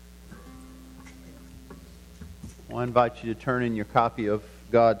Well, I invite you to turn in your copy of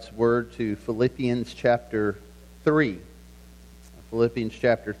God's Word to Philippians chapter 3. Philippians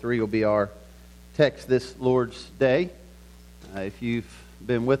chapter 3 will be our text this Lord's Day. If you've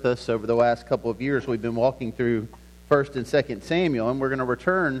been with us over the last couple of years, we've been walking through 1st and 2nd Samuel, and we're going to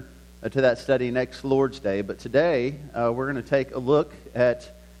return to that study next Lord's Day. But today, we're going to take a look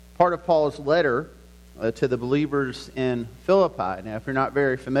at part of Paul's letter to the believers in Philippi. Now, if you're not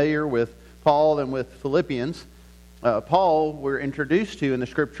very familiar with Paul and with Philippians, Paul we're introduced to in the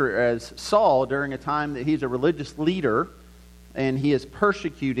Scripture as Saul during a time that he's a religious leader and he is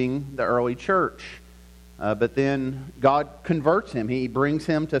persecuting the early church. But then God converts him. He brings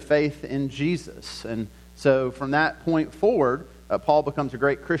him to faith in Jesus. And so from that point forward, Paul becomes a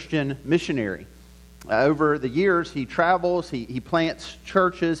great Christian missionary. Over the years, he travels, he plants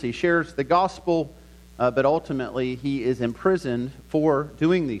churches, he shares the gospel, but ultimately he is imprisoned for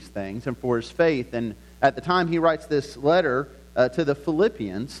doing these things and for his faith. And at the time he writes this letter to the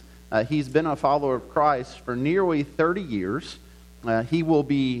Philippians, he's been a follower of Christ for nearly 30 years. He will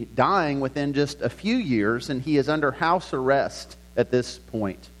be dying within just a few years, and he is under house arrest at this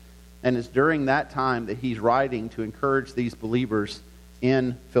point. And it's during that time that he's writing to encourage these believers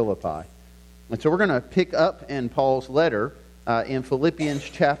in Philippi. And so we're going to pick up in Paul's letter in Philippians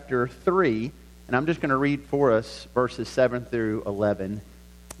chapter 3, and I'm just going to read for us verses 7 through 11.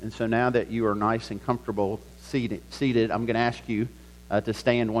 And so now that you are nice and comfortable seated, I'm going to ask you to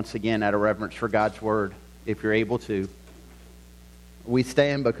stand once again out of reverence for God's Word, if you're able to. We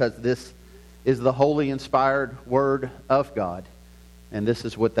stand because this is the holy, inspired Word of God. And this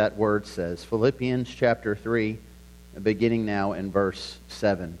is what that Word says. Philippians chapter 3, beginning now in verse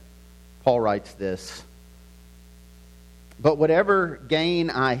 7. Paul writes this: "But whatever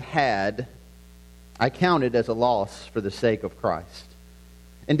gain I had, I counted as a loss for the sake of Christ.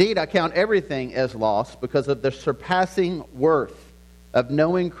 Indeed, I count everything as loss because of the surpassing worth of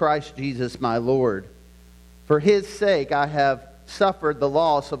knowing Christ Jesus my Lord. For His sake I have suffered the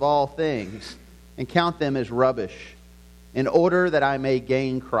loss of all things and count them as rubbish, in order that I may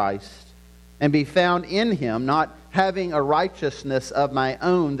gain Christ and be found in Him, not having a righteousness of my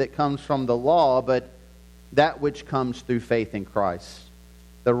own that comes from the law, but that which comes through faith in Christ,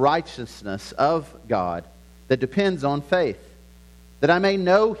 the righteousness of God that depends on faith, that I may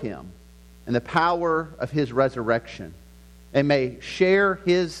know Him and the power of His resurrection, and may share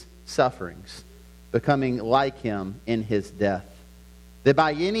His sufferings, becoming like Him in His death, that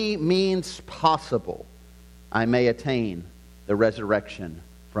by any means possible I may attain the resurrection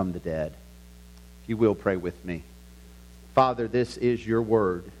from the dead." If you will, pray with me. Father, this is your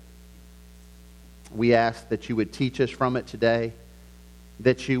word. We ask that you would teach us from it today,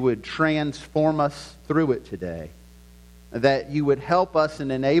 that you would transform us through it today, that you would help us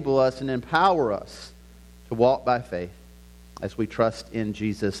and enable us and empower us to walk by faith as we trust in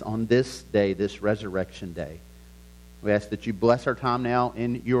Jesus on this day, this resurrection day. We ask that you bless our time now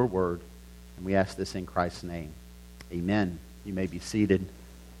in your word, and we ask this in Christ's name. Amen. You may be seated.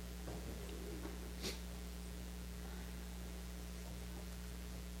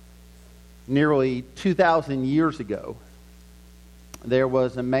 Nearly 2,000 years ago, there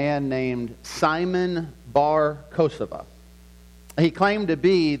was a man named Simon Bar Kokhba. He claimed to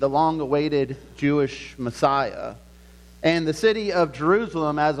be the long-awaited Jewish Messiah. And the city of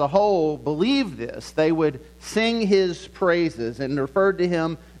Jerusalem as a whole believed this. They would sing his praises and referred to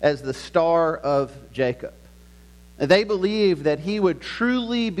him as the Star of Jacob. They believed that he would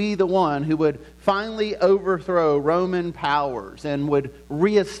truly be the one who would finally overthrow Roman powers and would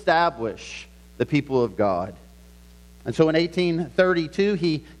reestablish the people of God. And so in 1832,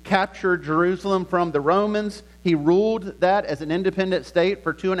 he captured Jerusalem from the Romans. He ruled that as an independent state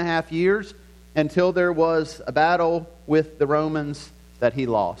for 2.5 years until there was a battle with the Romans that he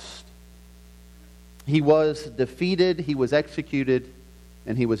lost. He was defeated, he was executed,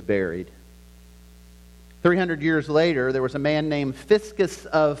 and he was buried. 300 years later, there was a man named Fiscus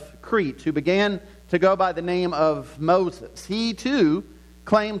of Crete who began to go by the name of Moses. He too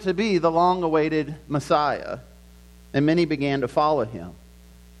claimed to be the long-awaited Messiah, and many began to follow him.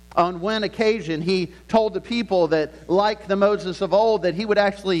 On one occasion, he told the people that, like the Moses of old, that he would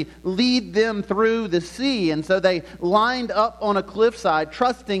actually lead them through the sea. And so they lined up on a cliffside,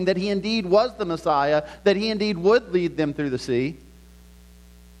 trusting that he indeed was the Messiah, that he indeed would lead them through the sea.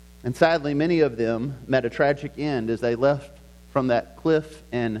 And sadly, many of them met a tragic end as they left from that cliff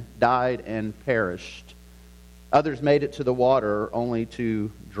and died and perished. Others made it to the water only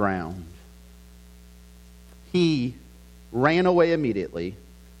to drown. He ran away immediately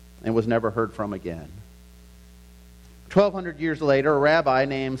and was never heard from again. 1,200 years later, a rabbi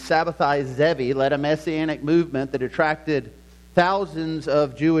named Sabbatai Zevi led a messianic movement that attracted thousands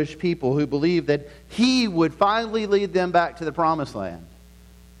of Jewish people who believed that he would finally lead them back to the Promised Land.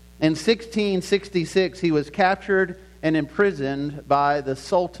 In 1666, he was captured and imprisoned by the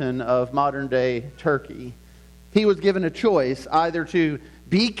Sultan of modern-day Turkey. He was given a choice, either to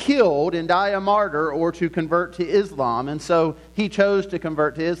be killed and die a martyr or to convert to Islam, and so he chose to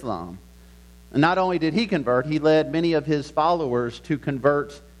convert to Islam. And not only did he convert, he led many of his followers to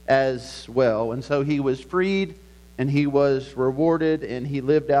convert as well. And so he was freed, and he was rewarded, and he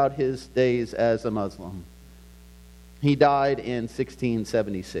lived out his days as a Muslim. He died in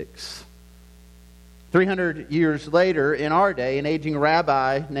 1676. 300 years later, in our day, an aging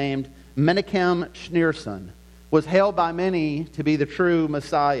rabbi named Menachem Schneerson was hailed by many to be the true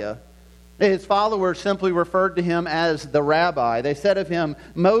Messiah. His followers simply referred to him as the rabbi. They said of him,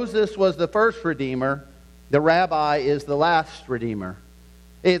 Moses was the first redeemer, the rabbi is the last redeemer.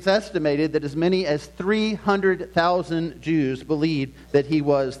 It's estimated that as many as 300,000 Jews believed that he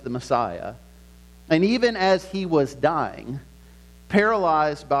was the Messiah. And even as he was dying,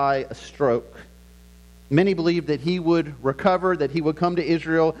 paralyzed by a stroke, many believed that he would recover, that he would come to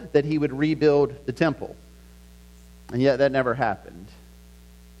Israel, that he would rebuild the temple. And yet that never happened.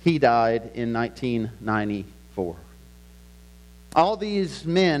 He died in 1994. All these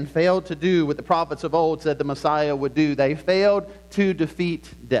men failed to do what the prophets of old said the Messiah would do. They failed to defeat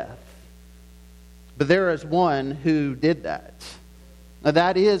death. But there is one who did that. Now,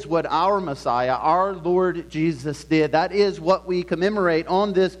 that is what our Messiah, our Lord Jesus, did. That is what we commemorate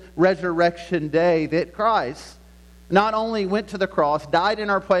on this resurrection day, that Christ not only went to the cross, died in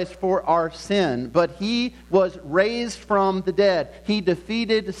our place for our sin, but he was raised from the dead. He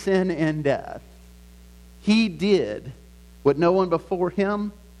defeated sin and death. He did what no one before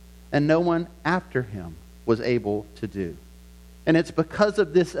him and no one after him was able to do. And it's because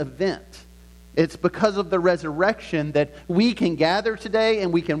of this event, it's because of the resurrection that we can gather today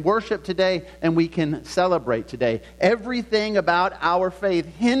and we can worship today and we can celebrate today. Everything about our faith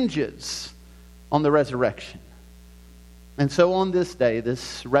hinges on the resurrection. And so on this day,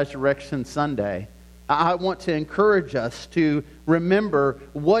 this Resurrection Sunday, I want to encourage us to remember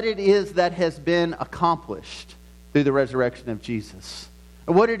what it is that has been accomplished through the resurrection of Jesus.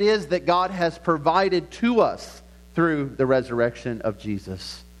 And what it is that God has provided to us through the resurrection of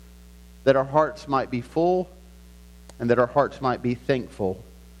Jesus. That our hearts might be full and that our hearts might be thankful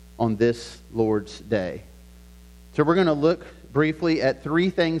on this Lord's Day. So we're going to look briefly at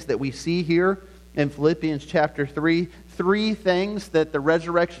three things that we see here in Philippians chapter 3. Three things that the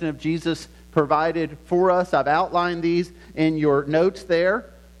resurrection of Jesus provided for us. I've outlined these in your notes there.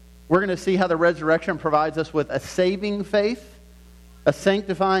 We're going to see how the resurrection provides us with a saving faith, a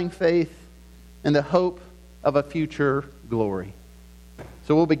sanctifying faith, and the hope of a future glory.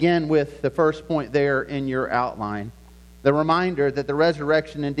 So we'll begin with the first point there in your outline. The reminder that the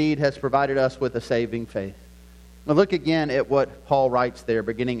resurrection indeed has provided us with a saving faith. Now look again at what Paul writes there,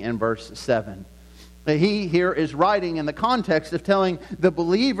 beginning in verse 7. He here is writing in the context of telling the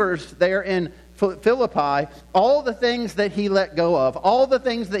believers there in Philippi all the things that he let go of, all the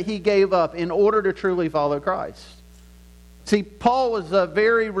things that he gave up in order to truly follow Christ. See, Paul was a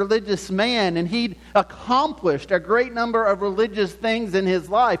very religious man, and he'd accomplished a great number of religious things in his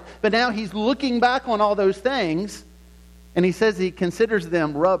life. But now he's looking back on all those things, and he says he considers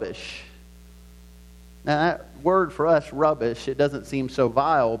them rubbish. Now, that word for us, rubbish, it doesn't seem so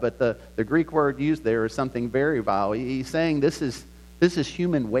vile, but the Greek word used there is something very vile. He's saying this is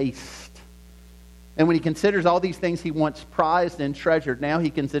human waste. And when he considers all these things he once prized and treasured, now he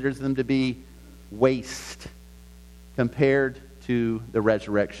considers them to be waste compared to the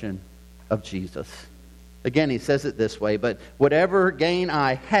resurrection of Jesus. Again, he says it this way, but whatever gain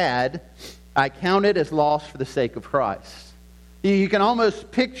I had, I counted as loss for the sake of Christ. You can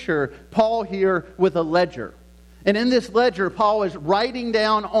almost picture Paul here with a ledger. And in this ledger, Paul is writing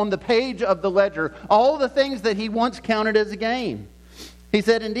down on the page of the ledger all the things that he once counted as a gain. He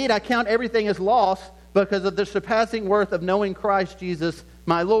said, indeed, I count everything as loss because of the surpassing worth of knowing Christ Jesus,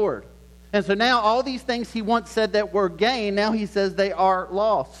 my Lord. And so now all these things he once said that were gain, now he says they are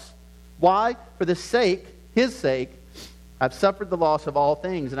loss. Why? For the sake, his sake, I've suffered the loss of all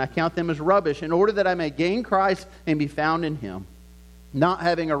things, and I count them as rubbish, in order that I may gain Christ and be found in him, not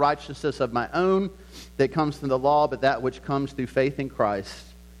having a righteousness of my own that comes from the law, but that which comes through faith in Christ,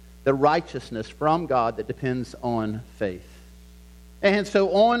 the righteousness from God that depends on faith. And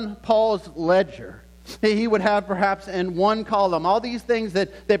so on Paul's ledger, he would have perhaps in one column all these things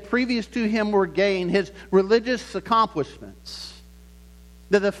that previous to him were gain, his religious accomplishments.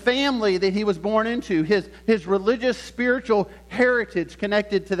 The family that he was born into, his religious, spiritual heritage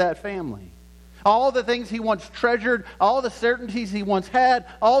connected to that family. All the things he once treasured, all the certainties he once had,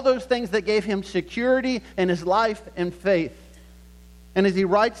 all those things that gave him security in his life and faith. And as he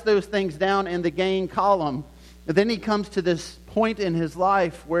writes those things down in the gain column, then he comes to this point in his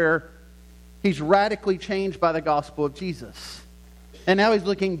life where he's radically changed by the gospel of Jesus. And now he's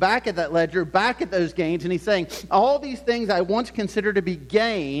looking back at that ledger, back at those gains, and he's saying, all these things I once considered to be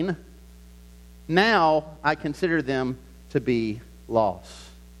gain, now I consider them to be loss.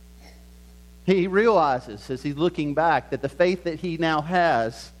 He realizes, as he's looking back, that the faith that he now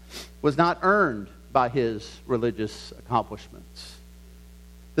has was not earned by his religious accomplishments.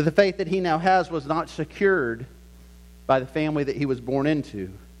 That the faith that he now has was not secured by the family that he was born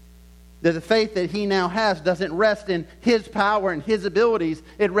into. That the faith that he now has doesn't rest in his power and his abilities.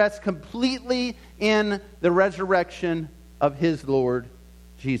 It rests completely in the resurrection of his Lord,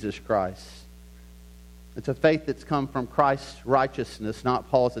 Jesus Christ. It's a faith that's come from Christ's righteousness, not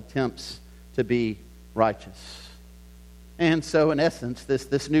Paul's attempts to be righteous. And so, in essence,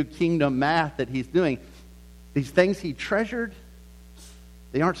 this new kingdom math that he's doing, these things he treasured,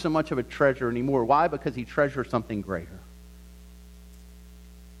 they aren't so much of a treasure anymore. Why? Because he treasures something greater.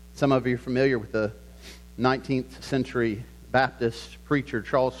 Some of you are familiar with the 19th century Baptist preacher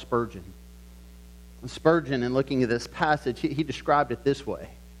Charles Spurgeon. Spurgeon, in looking at this passage, he described it this way.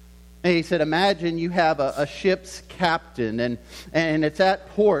 And he said, imagine you have a ship's captain and it's at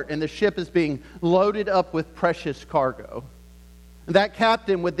port and the ship is being loaded up with precious cargo. That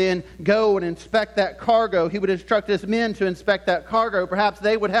captain would then go and inspect that cargo. He would instruct his men to inspect that cargo. Perhaps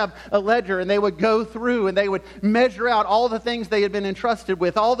they would have a ledger and they would go through and they would measure out all the things they had been entrusted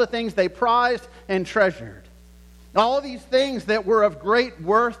with, all the things they prized and treasured. All these things that were of great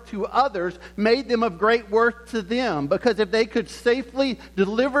worth to others made them of great worth to them, because if they could safely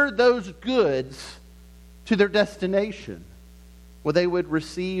deliver those goods to their destination, well, they would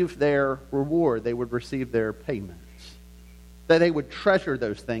receive their reward. They would receive their payment. That they would treasure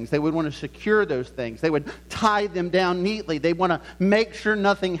those things. They would want to secure those things. They would tie them down neatly. They want to make sure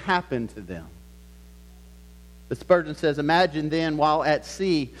nothing happened to them. But Spurgeon says, imagine then while at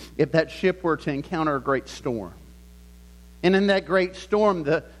sea, if that ship were to encounter a great storm. And in that great storm,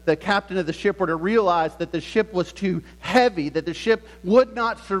 the captain of the ship were to realize that the ship was too heavy, that the ship would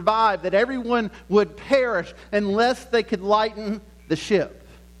not survive, that everyone would perish unless they could lighten the ship.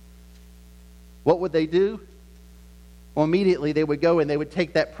 What would they do? Well, immediately they would go and they would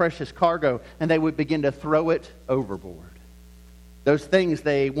take that precious cargo and they would begin to throw it overboard. Those things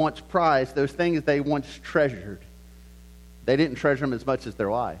they once prized, those things they once treasured, they didn't treasure them as much as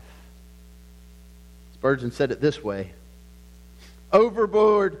their life. Spurgeon said it this way: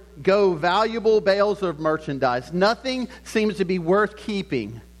 overboard go valuable bales of merchandise. Nothing seems to be worth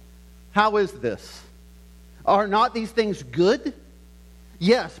keeping. How is this? Are not these things good?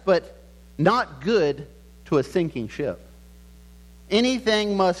 Yes, but not good to a sinking ship.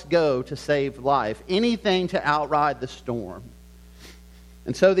 Anything must go to save life. Anything to outride the storm.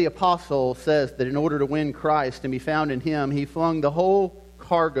 And so the apostle says that in order to win Christ and be found in him, he flung the whole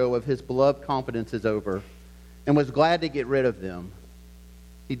cargo of his beloved confidences over and was glad to get rid of them.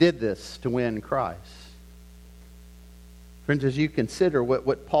 He did this to win Christ. Friends, as you consider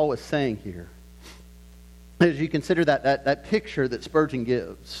what Paul is saying here, as you consider that picture that Spurgeon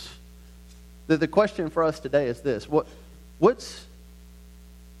gives, the question for us today is this: what's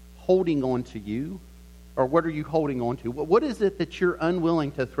holding on to you? Or what are you holding on to? What is it that you're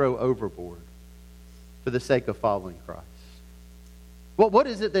unwilling to throw overboard for the sake of following Christ? What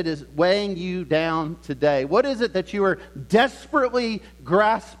is it that is weighing you down today? What is it that you are desperately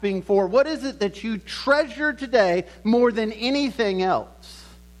grasping for? What is it that you treasure today more than anything else?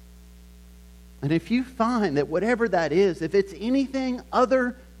 And if you find that whatever that is, if it's anything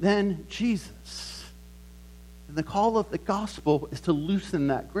other than Jesus, then the call of the gospel is to loosen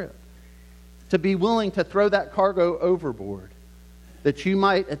that grip, to be willing to throw that cargo overboard, that you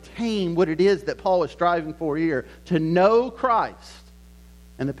might attain what it is that Paul is striving for here, to know Christ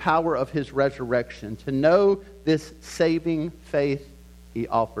and the power of his resurrection, to know this saving faith he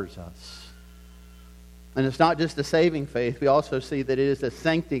offers us. And it's not just a saving faith. We also see that it is a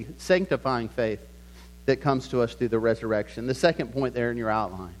sanctifying faith that comes to us through the resurrection. The second point there in your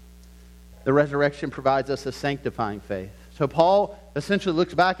outline: the resurrection provides us a sanctifying faith. So Paul essentially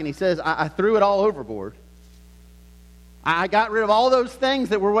looks back and he says, I threw it all overboard. I got rid of all those things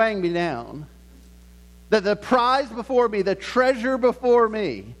that were weighing me down. The prize before me, the treasure before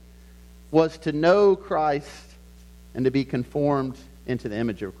me, was to know Christ and to be conformed into the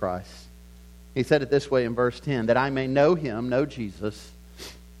image of Christ. He said it this way in verse 10, that I may know him, know Jesus,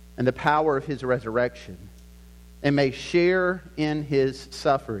 and the power of his resurrection, and may share in his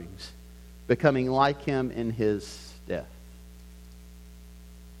sufferings, becoming like him in his death.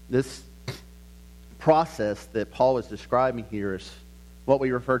 This process that Paul is describing here is what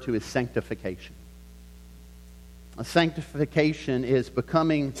we refer to as sanctification. Sanctification is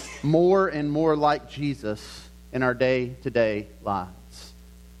becoming more and more like Jesus in our day-to-day lives.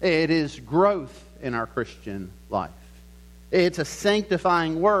 It is growth in our Christian life. It's a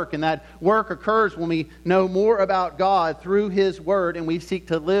sanctifying work, and that work occurs when we know more about God through his word and we seek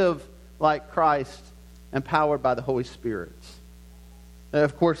to live like Christ, empowered by the Holy Spirit.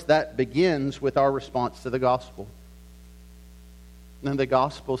 Of course, that begins with our response to the gospel. And the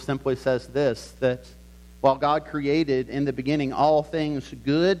gospel simply says this, that while God created in the beginning all things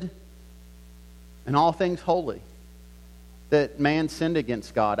good and all things holy, that man sinned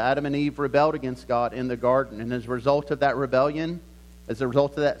against God. Adam and Eve rebelled against God in the garden. And as a result of that rebellion, as a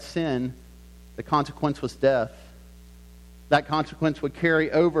result of that sin, the consequence was death. That consequence would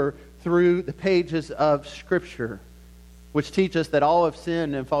carry over through the pages of Scripture, which teach us that all have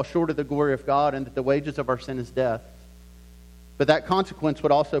sinned and fall short of the glory of God, and that the wages of our sin is death. But that consequence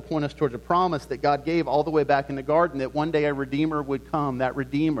would also point us towards a promise that God gave all the way back in the garden, that one day a Redeemer would come. That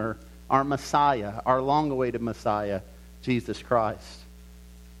Redeemer, our Messiah, our long-awaited Messiah, Jesus Christ.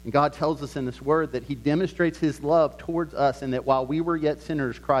 And God tells us in this word that he demonstrates his love towards us, and that while we were yet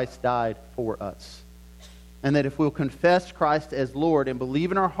sinners, Christ died for us. And that if we'll confess Christ as Lord and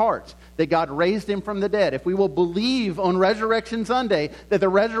believe in our hearts that God raised him from the dead, if we will believe on Resurrection Sunday that the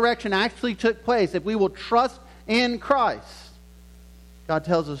resurrection actually took place, if we will trust in Christ, God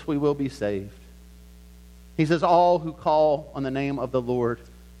tells us we will be saved. He says all who call on the name of the Lord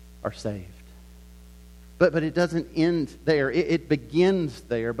are saved. But it doesn't end there. It begins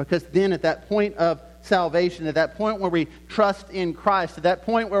there, because then at that point of salvation, at that point where we trust in Christ, at that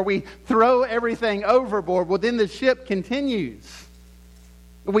point where we throw everything overboard, well, then the ship continues.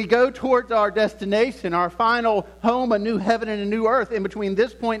 We go towards our destination, our final home, a new heaven and a new earth. In between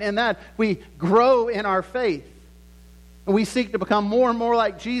this point and that, we grow in our faith. And we seek to become more and more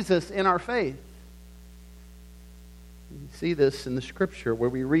like Jesus in our faith. You see this in the Scripture where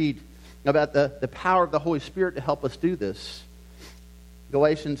we read about the power of the Holy Spirit to help us do this.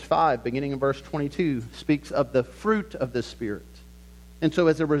 Galatians 5, beginning in verse 22, speaks of the fruit of the Spirit. And so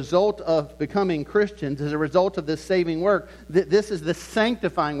as a result of becoming Christians, as a result of this saving work, this is the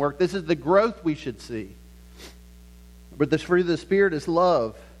sanctifying work. This is the growth we should see. But the fruit of the Spirit is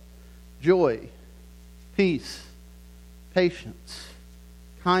love, joy, peace, patience,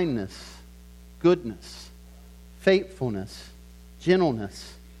 kindness, goodness, faithfulness,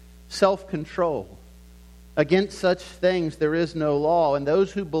 gentleness, self-control. Against such things there is no law. And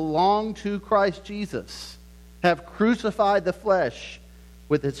those who belong to Christ Jesus have crucified the flesh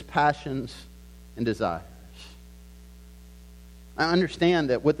with its passions and desires. I understand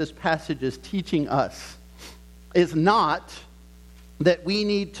that what this passage is teaching us is not that we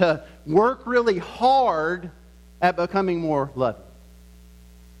need to work really hard at becoming more loving.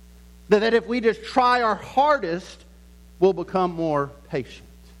 That if we just try our hardest, we'll become more patient.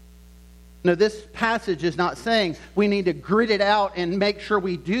 No, this passage is not saying we need to grit it out and make sure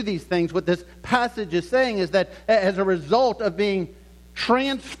we do these things. What this passage is saying is that as a result of being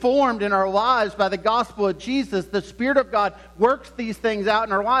transformed in our lives by the gospel of Jesus, the Spirit of God works these things out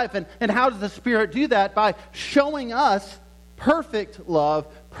in our life. And how does the Spirit do that? By showing us perfect love,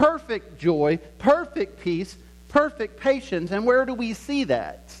 perfect joy, perfect peace, perfect patience. And where do we see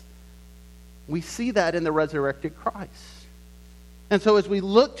that? We see that in the resurrected Christ. And so as we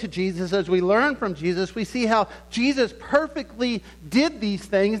look to Jesus, as we learn from Jesus, we see how Jesus perfectly did these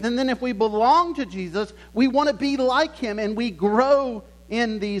things. And then if we belong to Jesus, we want to be like him, and we grow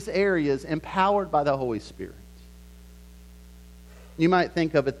in these areas, empowered by the Holy Spirit. You might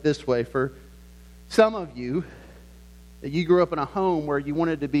think of it this way. For some of you, that you grew up in a home where you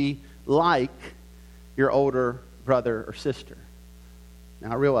wanted to be like your older brother or sister.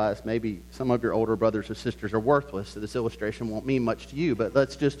 Now, I realize maybe some of your older brothers or sisters are worthless, so this illustration won't mean much to you, but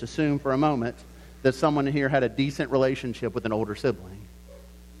let's just assume for a moment that someone here had a decent relationship with an older sibling.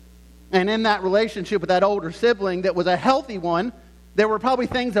 And in that relationship with that older sibling that was a healthy one, there were probably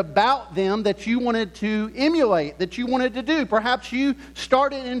things about them that you wanted to emulate, that you wanted to do. Perhaps you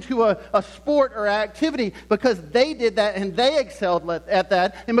started into a sport or activity because they did that and they excelled at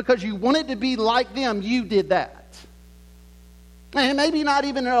that, and because you wanted to be like them, you did that. And maybe not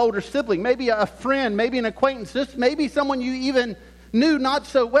even an older sibling, maybe a friend, maybe an acquaintance, just maybe someone you even knew not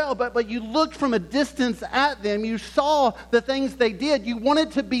so well, but you looked from a distance at them, you saw the things they did, you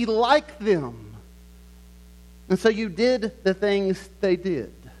wanted to be like them. And so you did the things they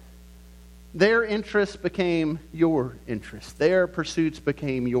did. their interests became your interests. Their pursuits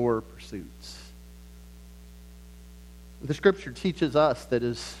became your pursuits. The Scripture teaches us that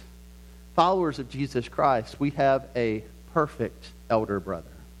as followers of Jesus Christ, we have a perfect elder brother.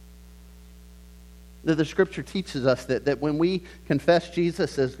 The Scripture teaches us that when we confess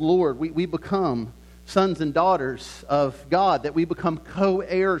Jesus as Lord, we become sons and daughters of God, that we become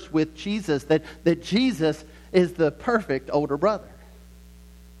co-heirs with Jesus, that Jesus is the perfect older brother.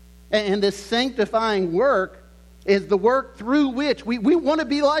 And this sanctifying work is the work through which we want to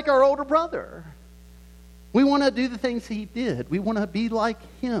be like our older brother. We want to do the things he did. We want to be like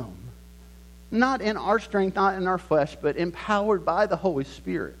him. Not in our strength, not in our flesh, but empowered by the Holy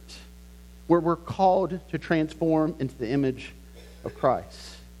Spirit, where we're called to transform into the image of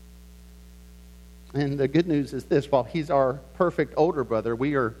Christ. And the good news is this: while he's our perfect older brother,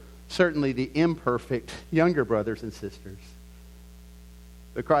 we are certainly the imperfect younger brothers and sisters.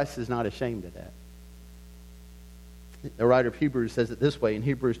 But Christ is not ashamed of that. The writer of Hebrews says it this way in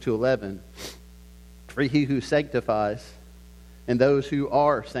Hebrews 2:11, "For he who sanctifies and those who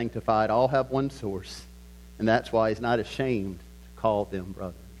are sanctified all have one source, and that's why he's not ashamed to call them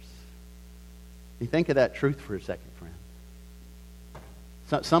brothers." You think of that truth for a second, friend.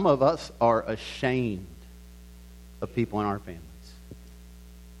 Some of us are ashamed of people in our families.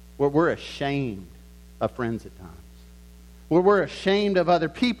 We're ashamed of friends at times. We're ashamed of other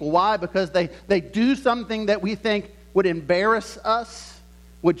people. Why? Because they do something that we think would embarrass us,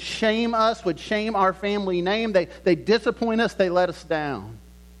 would shame our family name. They disappoint us, they let us down.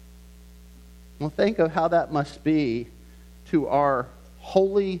 Well, think of how that must be to our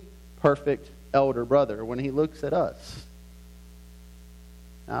holy, perfect elder brother when he looks at us.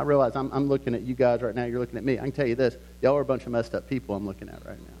 Now, I realize I'm looking at you guys right now. You're looking at me. I can tell you this. Y'all are a bunch of messed up people I'm looking at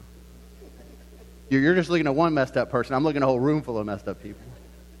right now. You're just looking at one messed up person. I'm looking at a whole room full of messed up people.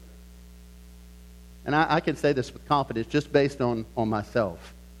 And I can say this with confidence just based on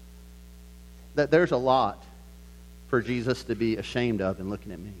myself. That there's a lot for Jesus to be ashamed of in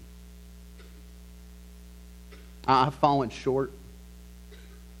looking at me. I've fallen short.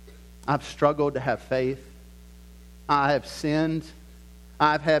 I've struggled to have faith. I have sinned.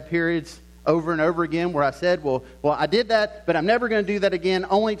 I've had periods over and over again where I said, well, I did that, but I'm never going to do that again,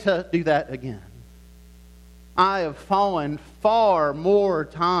 only to do that again. I have fallen far more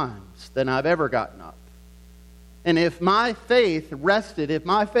times than I've ever gotten up. And if my faith rested, if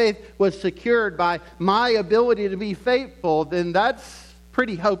my faith was secured by my ability to be faithful, then that's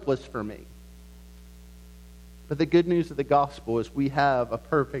pretty hopeless for me. But the good news of the gospel is we have a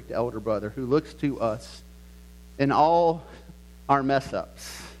perfect elder brother who looks to us in all our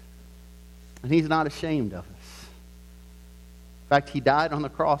mess-ups. And he's not ashamed of us. In fact, he died on the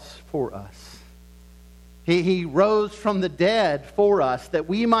cross for us. He rose from the dead for us, that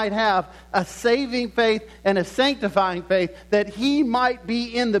we might have a saving faith and a sanctifying faith, that he might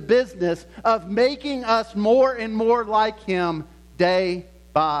be in the business of making us more and more like him day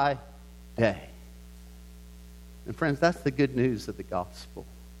by day. And friends, that's the good news of the gospel.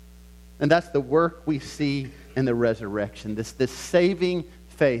 And that's the work we see in the resurrection, this saving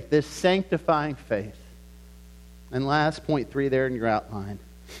faith, this sanctifying faith. And last, point 3 there in your outline,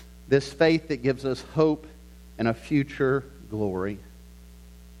 this faith that gives us hope and a future glory.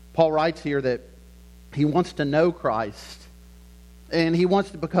 Paul writes here that he wants to know Christ, and he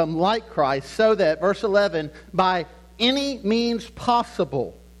wants to become like Christ, so that, verse 11, by any means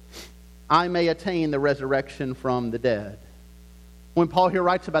possible, I may attain the resurrection from the dead. When Paul here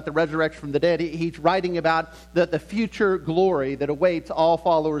writes about the resurrection from the dead, he's writing about the future glory that awaits all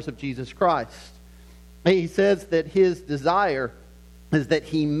followers of Jesus Christ. He says that his desire is that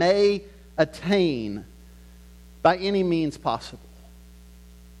he may attain by any means possible.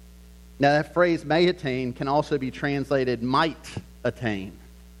 Now, that phrase, may attain, can also be translated might attain.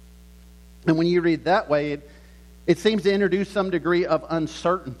 And when you read that way, it seems to introduce some degree of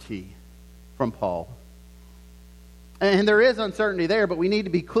uncertainty from Paul. And there is uncertainty there, but we need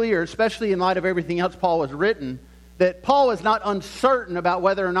to be clear, especially in light of everything else Paul has written, that Paul is not uncertain about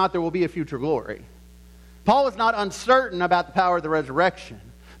whether or not there will be a future glory. Paul is not uncertain about the power of the resurrection.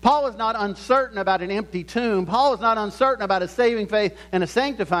 Paul is not uncertain about an empty tomb. Paul is not uncertain about a saving faith and a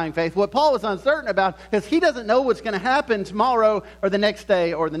sanctifying faith. What Paul is uncertain about is he doesn't know what's going to happen tomorrow or the next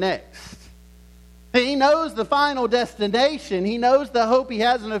day or the next. He knows the final destination. He knows the hope he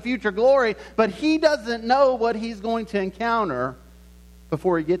has in a future glory, but he doesn't know what he's going to encounter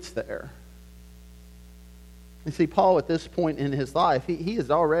before he gets there. You see, Paul, at this point in his life, he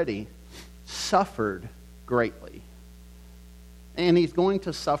has already suffered greatly. And he's going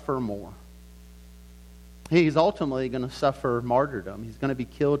to suffer more. He's ultimately going to suffer martyrdom. He's going to be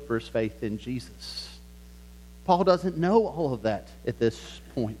killed for his faith in Jesus. Paul doesn't know all of that at this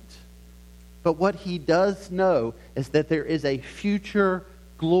point. But what he does know is that there is a future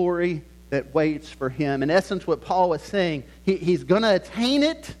glory that waits for him. In essence, what Paul was saying, he's going to attain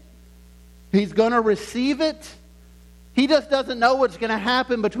it. He's going to receive it. He just doesn't know what's going to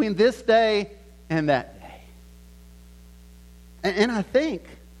happen between this day and that day. And I think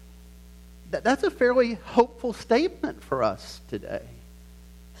that's a fairly hopeful statement for us today.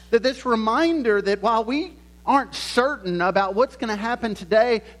 That this reminder that while we aren't certain about what's going to happen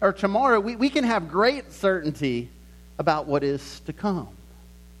today or tomorrow, we can have great certainty about what is to come.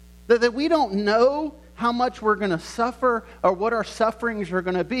 That we don't know how much we're going to suffer or what our sufferings are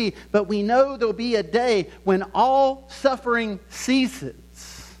going to be, but we know there'll be a day when all suffering ceases.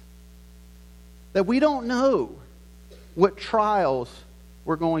 That we don't know what trials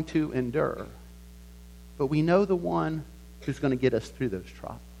we're going to endure, but we know the one who's going to get us through those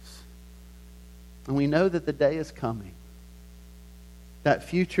trials. And we know that the day is coming, that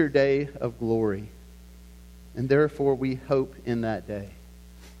future day of glory, and therefore we hope in that day.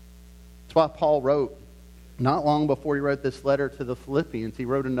 That's why Paul wrote, not long before he wrote this letter to the Philippians, he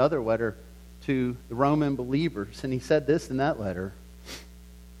wrote another letter to the Roman believers, and he said this in that letter,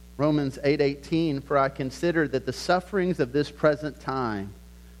 Romans 8:18, "For I consider that the sufferings of this present time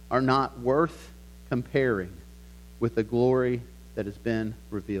are not worth comparing with the glory that has been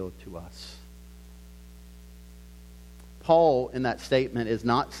revealed to us." Paul, in that statement, is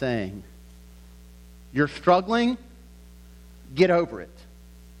not saying, you're struggling, get over it.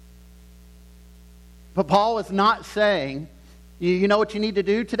 But Paul is not saying, you know what you need to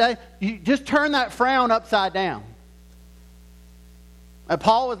do today? You just turn that frown upside down. And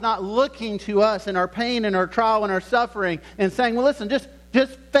Paul is not looking to us in our pain and our trial and our suffering and saying, well, listen, just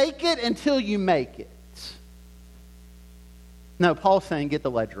fake it until you make it. No, Paul's saying, get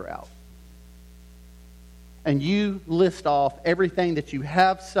the ledger out. And you list off everything that you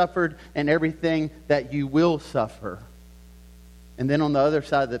have suffered and everything that you will suffer. And then on the other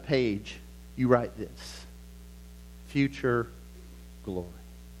side of the page, you write this: future glory.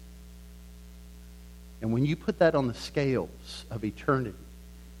 And when you put that on the scales of eternity,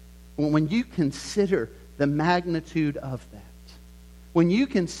 when you consider the magnitude of that, when you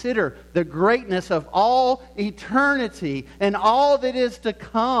consider the greatness of all eternity and all that is to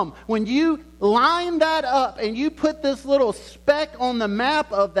come, when you line that up and you put this little speck on the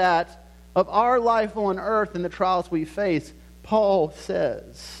map of that, of our life on earth and the trials we face, Paul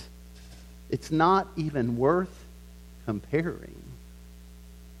says, it's not even worth comparing.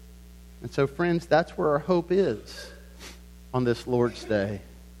 And so, friends, that's where our hope is on this Lord's Day.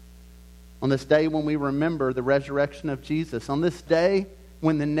 On this day when we remember the resurrection of Jesus. On this day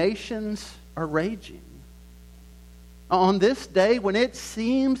when the nations are raging. On this day when it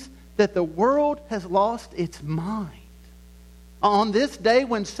seems that the world has lost its mind. On this day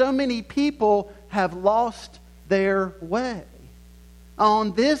when so many people have lost their way.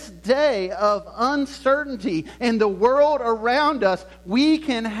 On this day of uncertainty in the world around us, we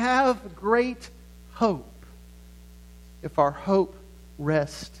can have great hope if our hope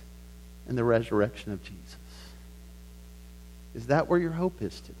rests in the resurrection of Jesus. Is that where your hope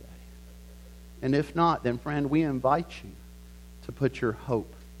is today? And if not, then friend, we invite you to put your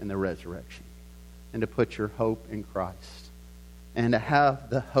hope in the resurrection and to put your hope in Christ and to have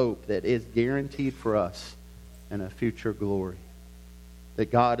the hope that is guaranteed for us in a future glory that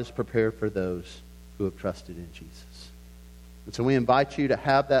God has prepared for those who have trusted in Jesus. And so we invite you to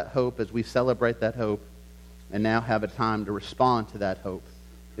have that hope as we celebrate that hope and now have a time to respond to that hope.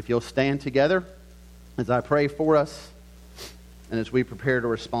 If you'll stand together as I pray for us and as we prepare to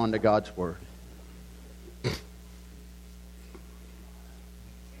respond to God's word.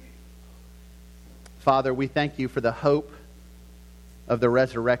 Father, we thank you for the hope of the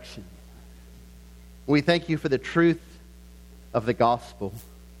resurrection. We thank you for the truth of the gospel.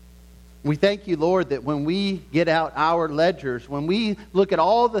 We thank you, Lord, that when we get out our ledgers, when we look at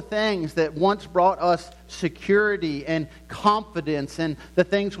all the things that once brought us security and confidence and the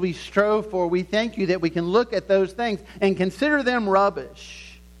things we strove for, we thank you that we can look at those things and consider them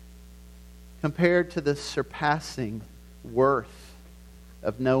rubbish compared to the surpassing worth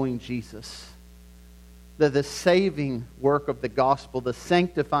of knowing Jesus. The saving work of the gospel, the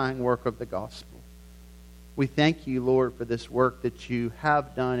sanctifying work of the gospel. We thank you, Lord, for this work that you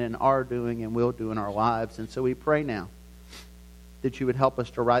have done and are doing and will do in our lives. And so we pray now that you would help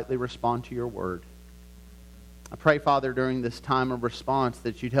us to rightly respond to your word. I pray, Father, during this time of response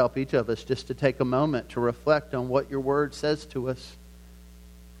that you'd help each of us just to take a moment to reflect on what your word says to us.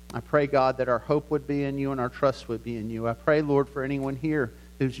 I pray, God, that our hope would be in you and our trust would be in you. I pray, Lord, for anyone here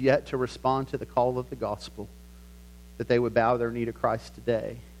who's yet to respond to the call of the gospel, that they would bow their knee to Christ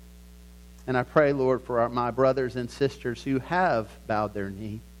today. And I pray, Lord, for my brothers and sisters who have bowed their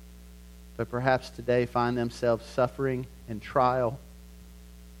knee, but perhaps today find themselves suffering in trial,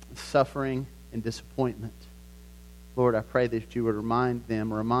 suffering in disappointment. Lord, I pray that you would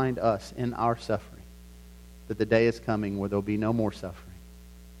remind us in our suffering, that the day is coming where there'll be no more suffering.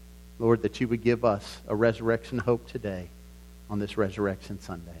 Lord, that you would give us a resurrection hope today on this Resurrection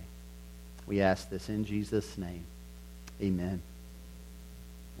Sunday. We ask this in Jesus' name. Amen.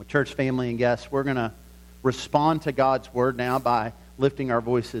 Well, church family and guests, we're going to respond to God's word now by lifting our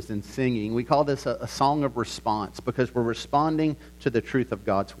voices and singing. We call this a song of response because we're responding to the truth of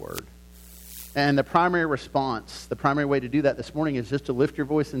God's word. And the primary response, the primary way to do that this morning is just to lift your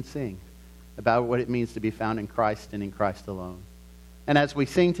voice and sing about what it means to be found in Christ and in Christ alone. And as we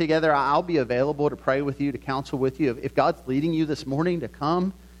sing together, I'll be available to pray with you, to counsel with you. If God's leading you this morning to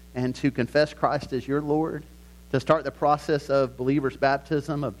come and to confess Christ as your Lord, to start the process of believer's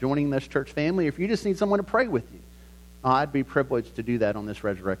baptism, of joining this church family, if you just need someone to pray with you, I'd be privileged to do that on this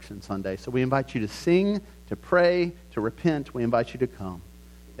Resurrection Sunday. So we invite you to sing, to pray, to repent. We invite you to come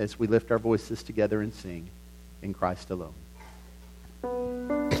as we lift our voices together and sing in Christ alone.